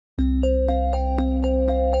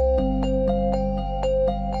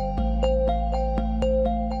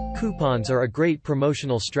Coupons are a great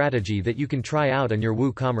promotional strategy that you can try out on your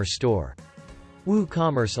WooCommerce store.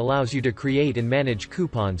 WooCommerce allows you to create and manage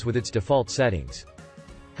coupons with its default settings.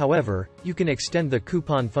 However, you can extend the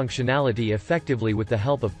coupon functionality effectively with the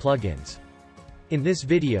help of plugins. In this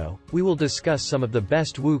video, we will discuss some of the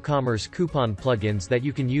best WooCommerce coupon plugins that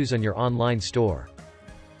you can use on your online store.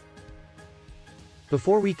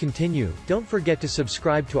 Before we continue, don't forget to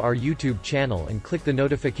subscribe to our YouTube channel and click the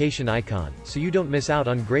notification icon, so you don't miss out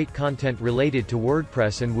on great content related to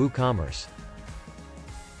WordPress and WooCommerce.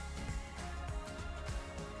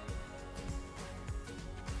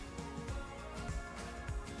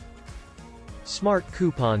 Smart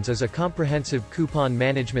Coupons is a comprehensive coupon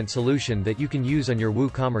management solution that you can use on your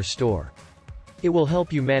WooCommerce store. It will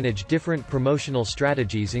help you manage different promotional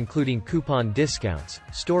strategies including coupon discounts,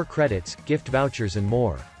 store credits, gift vouchers and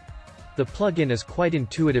more. The plugin is quite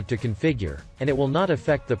intuitive to configure, and it will not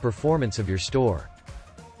affect the performance of your store.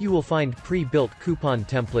 You will find pre-built coupon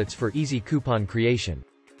templates for easy coupon creation.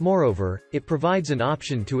 Moreover, it provides an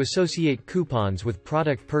option to associate coupons with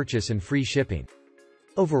product purchase and free shipping.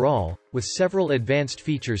 Overall, with several advanced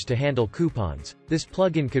features to handle coupons, this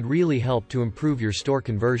plugin could really help to improve your store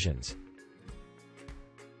conversions.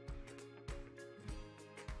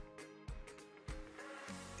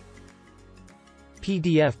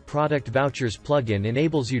 PDF Product Vouchers plugin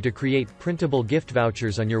enables you to create printable gift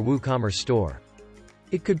vouchers on your WooCommerce store.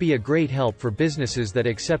 It could be a great help for businesses that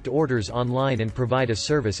accept orders online and provide a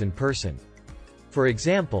service in person. For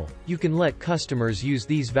example, you can let customers use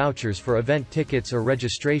these vouchers for event tickets or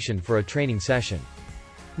registration for a training session.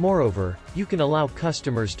 Moreover, you can allow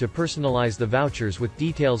customers to personalize the vouchers with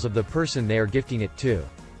details of the person they are gifting it to.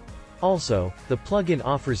 Also, the plugin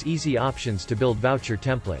offers easy options to build voucher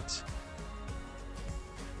templates.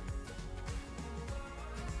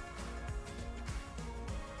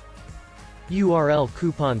 URL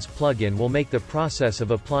Coupons plugin will make the process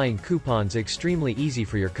of applying coupons extremely easy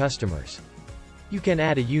for your customers. You can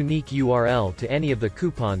add a unique URL to any of the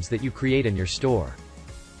coupons that you create in your store.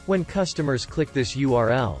 When customers click this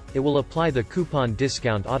URL, it will apply the coupon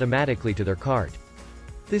discount automatically to their cart.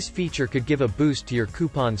 This feature could give a boost to your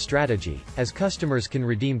coupon strategy, as customers can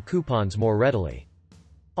redeem coupons more readily.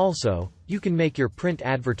 Also, you can make your print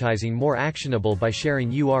advertising more actionable by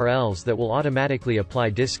sharing URLs that will automatically apply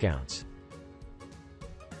discounts.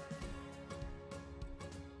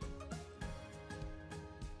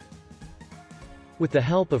 With the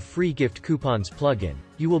help of Free Gift Coupons plugin,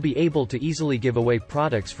 you will be able to easily give away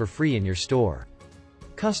products for free in your store.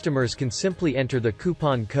 Customers can simply enter the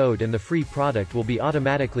coupon code and the free product will be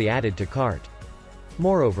automatically added to cart.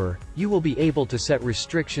 Moreover, you will be able to set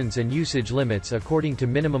restrictions and usage limits according to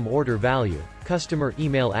minimum order value, customer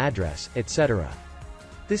email address, etc.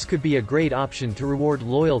 This could be a great option to reward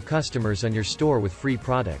loyal customers on your store with free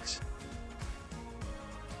products.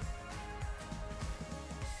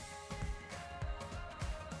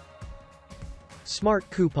 Smart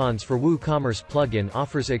Coupons for WooCommerce plugin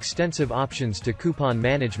offers extensive options to coupon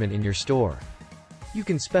management in your store. You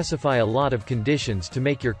can specify a lot of conditions to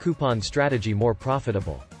make your coupon strategy more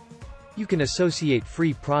profitable. You can associate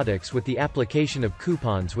free products with the application of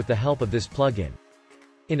coupons with the help of this plugin.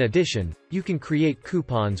 In addition, you can create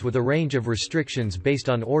coupons with a range of restrictions based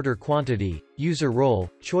on order quantity, user role,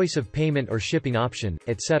 choice of payment or shipping option,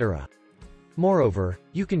 etc. Moreover,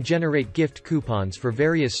 you can generate gift coupons for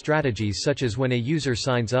various strategies such as when a user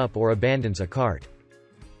signs up or abandons a cart.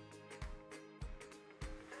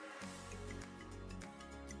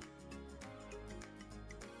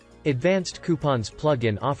 Advanced Coupons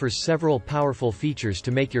plugin offers several powerful features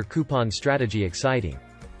to make your coupon strategy exciting.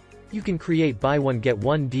 You can create buy one get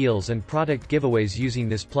one deals and product giveaways using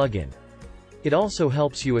this plugin. It also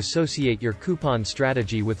helps you associate your coupon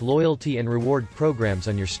strategy with loyalty and reward programs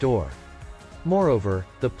on your store. Moreover,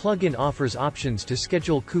 the plugin offers options to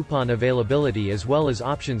schedule coupon availability as well as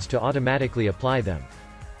options to automatically apply them.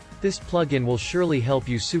 This plugin will surely help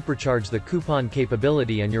you supercharge the coupon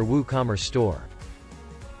capability on your WooCommerce store.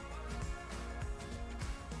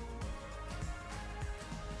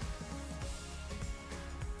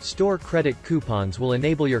 Store credit coupons will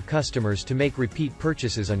enable your customers to make repeat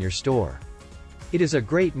purchases on your store. It is a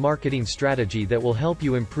great marketing strategy that will help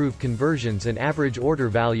you improve conversions and average order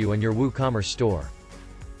value on your WooCommerce store.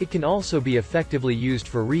 It can also be effectively used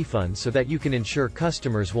for refunds so that you can ensure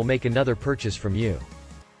customers will make another purchase from you.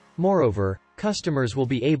 Moreover, customers will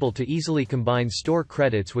be able to easily combine store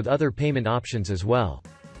credits with other payment options as well.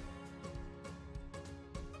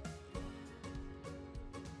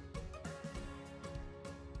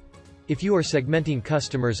 If you are segmenting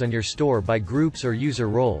customers on your store by groups or user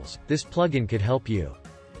roles, this plugin could help you.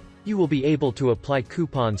 You will be able to apply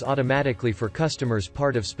coupons automatically for customers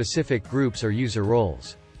part of specific groups or user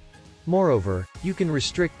roles. Moreover, you can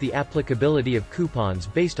restrict the applicability of coupons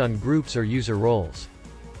based on groups or user roles.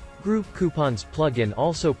 Group Coupons plugin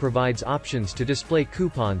also provides options to display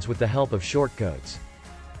coupons with the help of shortcodes.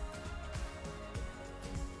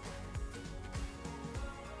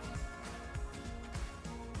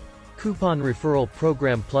 Coupon Referral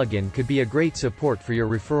Program plugin could be a great support for your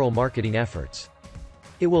referral marketing efforts.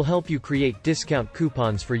 It will help you create discount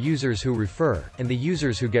coupons for users who refer, and the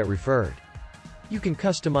users who get referred. You can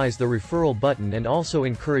customize the referral button and also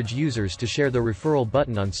encourage users to share the referral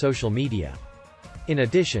button on social media. In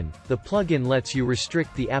addition, the plugin lets you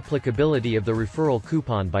restrict the applicability of the referral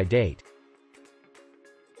coupon by date.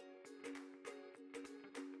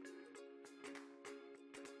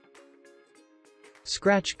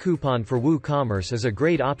 Scratch Coupon for WooCommerce is a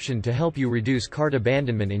great option to help you reduce cart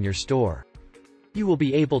abandonment in your store. You will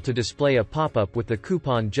be able to display a pop-up with the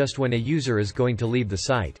coupon just when a user is going to leave the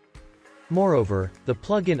site. Moreover, the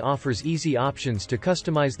plugin offers easy options to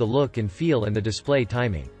customize the look and feel and the display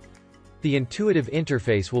timing. The intuitive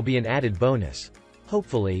interface will be an added bonus.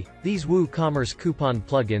 Hopefully, these WooCommerce coupon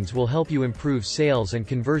plugins will help you improve sales and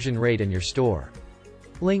conversion rate in your store.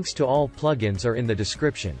 Links to all plugins are in the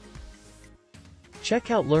description.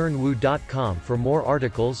 Check out learnwoo.com for more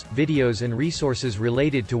articles, videos and resources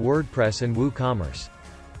related to WordPress and WooCommerce.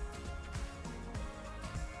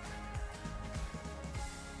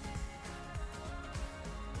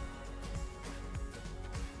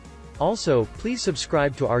 Also, please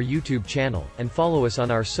subscribe to our YouTube channel, and follow us on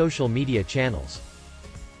our social media channels.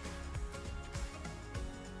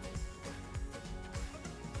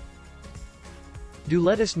 Do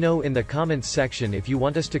let us know in the comments section if you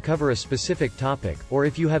want us to cover a specific topic, or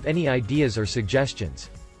if you have any ideas or suggestions.